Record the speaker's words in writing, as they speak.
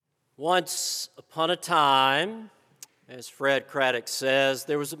Once upon a time, as Fred Craddock says,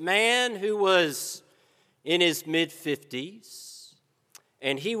 there was a man who was in his mid-50s,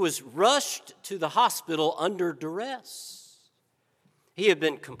 and he was rushed to the hospital under duress. He had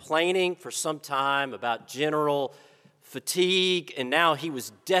been complaining for some time about general fatigue, and now he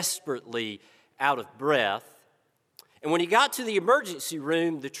was desperately out of breath. And when he got to the emergency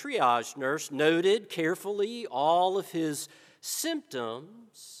room, the triage nurse noted carefully all of his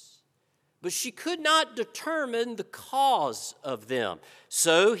symptoms, but she could not determine the cause of them.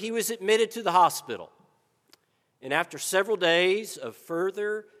 So he was admitted to the hospital. And after several days of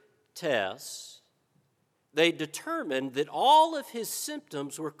further tests, they determined that all of his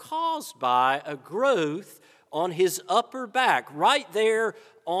symptoms were caused by a growth on his upper back, right there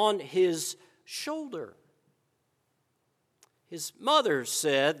on his shoulder. His mother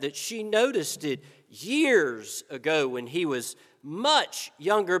said that she noticed it years ago when he was much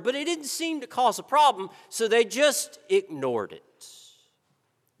younger, but it didn't seem to cause a problem, so they just ignored it.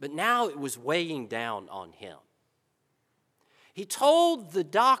 But now it was weighing down on him. He told the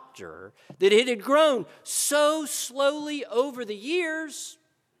doctor that it had grown so slowly over the years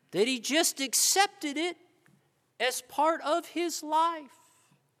that he just accepted it as part of his life.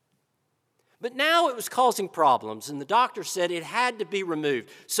 But now it was causing problems, and the doctor said it had to be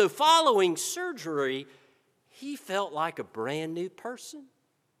removed. So following surgery, he felt like a brand new person.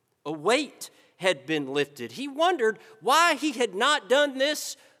 A weight had been lifted. He wondered why he had not done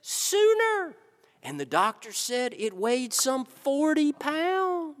this sooner. And the doctor said it weighed some 40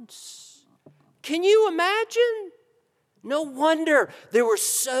 pounds. Can you imagine? No wonder there were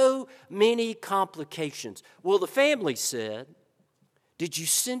so many complications. Well, the family said, "Did you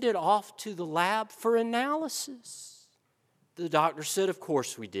send it off to the lab for analysis?" The doctor said, "Of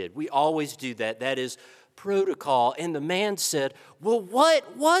course we did. We always do that. That is protocol." And the man said, "Well,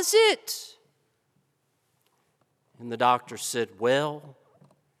 what was it?" And the doctor said, "Well,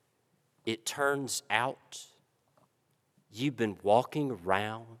 it turns out you've been walking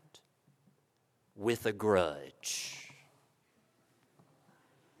around with a grudge."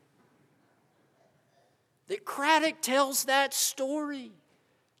 That Craddock tells that story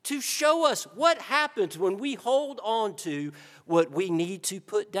to show us what happens when we hold on to what we need to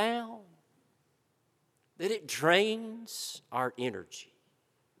put down. That it drains our energy.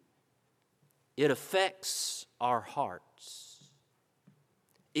 It affects our hearts.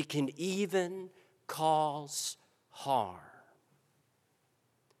 It can even cause harm.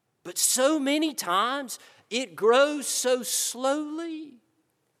 But so many times it grows so slowly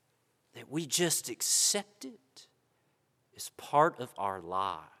that we just accept it as part of our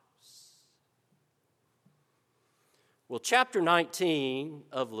lives. Well, chapter 19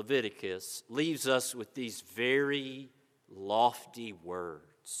 of Leviticus leaves us with these very lofty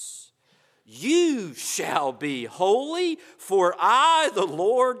words. "You shall be holy, for I, the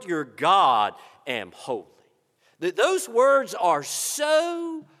Lord your God, am holy." That those words are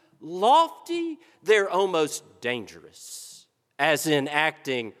so lofty, they're almost dangerous, as in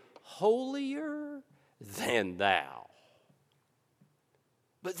acting holier than thou.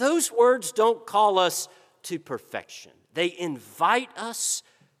 But those words don't call us to perfection. They invite us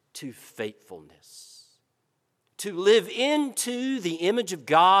to faithfulness, to live into the image of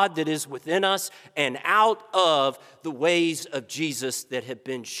God that is within us and out of the ways of Jesus that have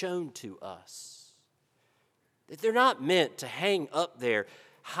been shown to us. That they're not meant to hang up there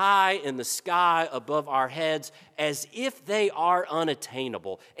high in the sky above our heads as if they are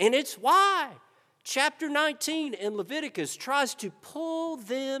unattainable. And it's why chapter 19 in Leviticus tries to pull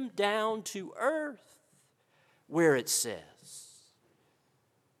them down to earth, where it says,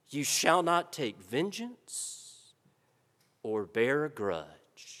 "You shall not take vengeance or bear a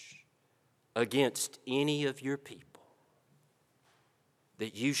grudge against any of your people,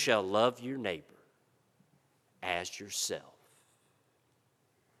 that you shall love your neighbor as yourself."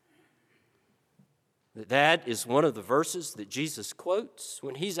 That is one of the verses that Jesus quotes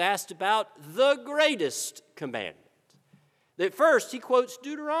when he's asked about the greatest commandment. That first he quotes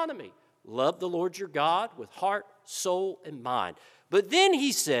Deuteronomy, "Love the Lord your God with heart, soul, and mind." But then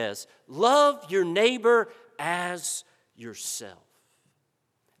he says, "Love your neighbor as yourself."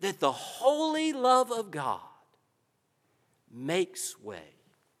 That the holy love of God makes way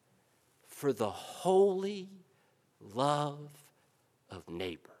for the holy love of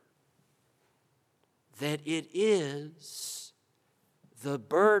neighbor. That it is the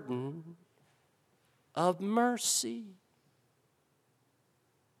burden of mercy.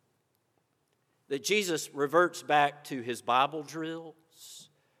 That Jesus reverts back to his Bible drills,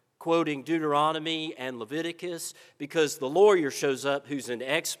 quoting Deuteronomy and Leviticus, because the lawyer shows up who's an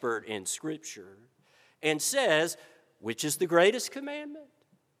expert in Scripture and says, which is the greatest commandment?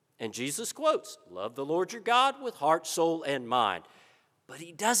 And Jesus quotes, love the Lord your God with heart, soul, and mind. But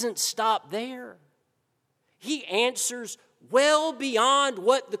he doesn't stop there. He answers well beyond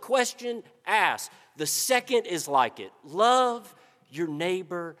what the question asks. The second is like it. Love your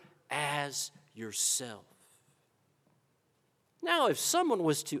neighbor as yourself. Now, if someone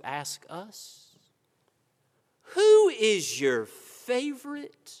was to ask us, who is your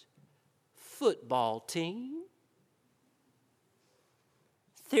favorite football team?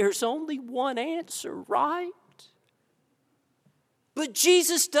 There's only one answer, right? But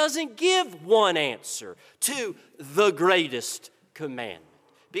Jesus doesn't give one answer to the greatest commandment.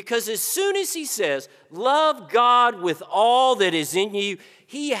 Because as soon as he says, love God with all that is in you,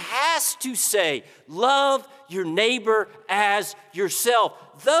 he has to say, love your neighbor as yourself.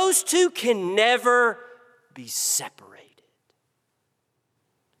 Those two can never be separated.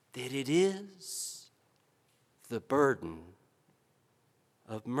 That it is the burden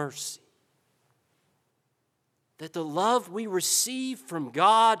of mercy. That the love we receive from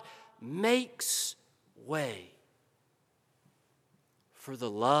God makes way for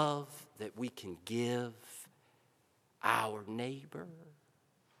the love that we can give our neighbor.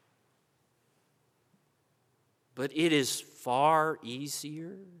 But it is far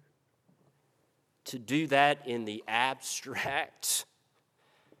easier to do that in the abstract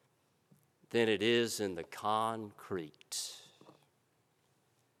than it is in the concrete.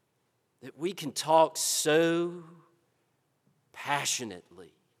 That we can talk so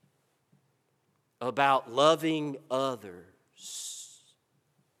passionately about loving others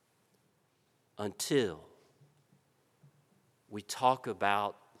until we talk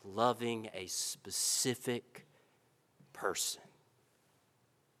about loving a specific person.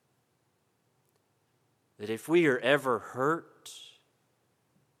 That if we are ever hurt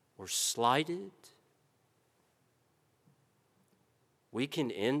or slighted, we can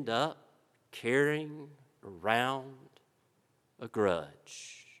end up carrying around a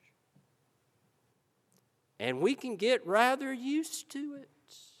grudge. And we can get rather used to it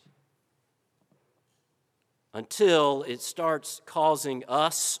until it starts causing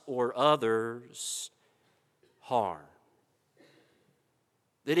us or others harm.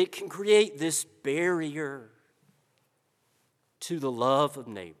 That it can create this barrier to the love of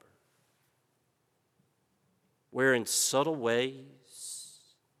neighbor, where in subtle ways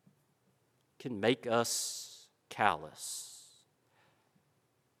can make us callous.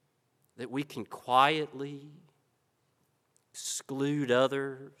 That we can quietly exclude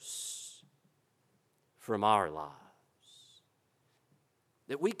others from our lives.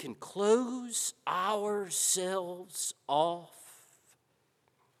 That we can close ourselves off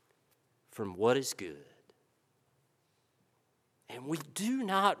from what is good. And we do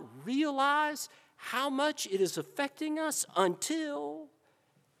not realize how much it is affecting us until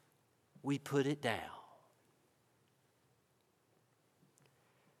we put it down.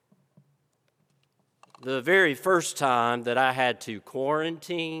 The very first time that I had to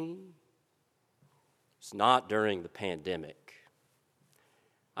quarantine was not during the pandemic.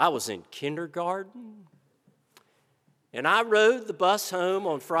 I was in kindergarten, and I rode the bus home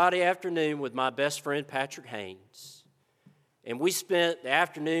on Friday afternoon with my best friend, Patrick Haynes. And we spent the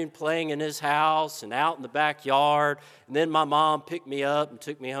afternoon playing in his house and out in the backyard. And then my mom picked me up and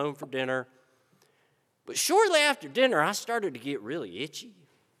took me home for dinner. But shortly after dinner, I started to get really itchy.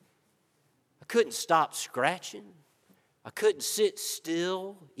 I couldn't stop scratching. I couldn't sit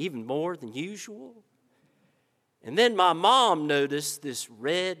still even more than usual. And then my mom noticed this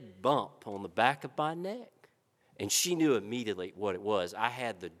red bump on the back of my neck. And she knew immediately what it was. I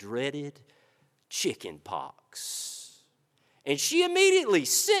had the dreaded chicken pox. And she immediately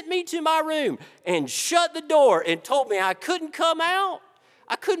sent me to my room and shut the door and told me I couldn't come out.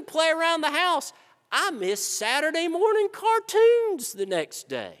 I couldn't play around the house. I missed Saturday morning cartoons the next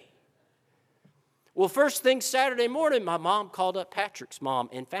day. Well, first thing Saturday morning, my mom called up Patrick's mom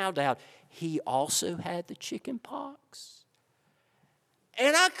and found out he also had the chicken pox.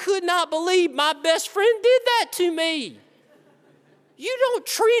 And I could not believe my best friend did that to me. You don't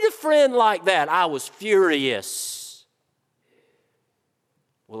treat a friend like that. I was furious.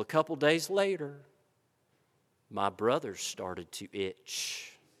 Well, a couple days later, my brother started to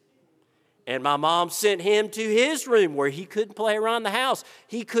itch. And my mom sent him to his room where he couldn't play around the house.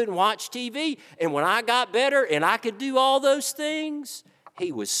 He couldn't watch TV. And when I got better and I could do all those things,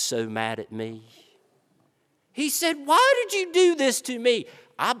 he was so mad at me. He said, "Why did you do this to me?"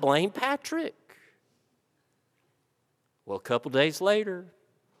 I blamed Patrick. Well, a couple days later,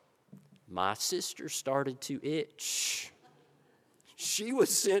 my sister started to itch. She was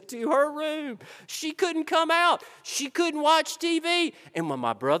sent to her room. She couldn't come out. She couldn't watch TV. And when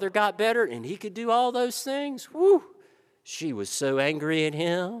my brother got better and he could do all those things, whew, she was so angry at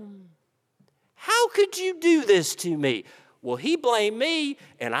him. How could you do this to me? Well, he blamed me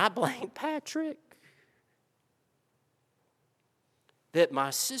and I blamed Patrick. That my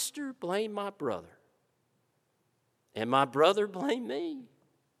sister blamed my brother. And my brother blamed me.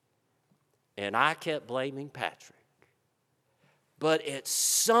 And I kept blaming Patrick. But at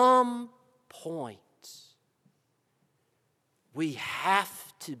some point, we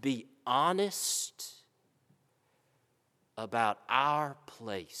have to be honest about our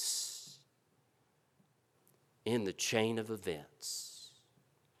place in the chain of events.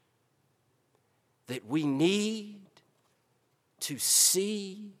 That we need to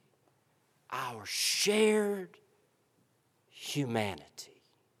see our shared humanity.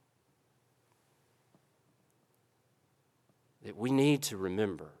 That we need to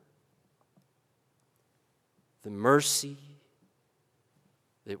remember the mercy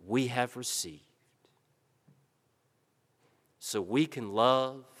that we have received so we can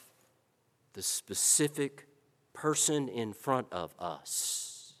love the specific person in front of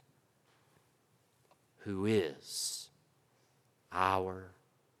us who is our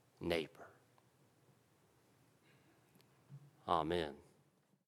neighbor. Amen.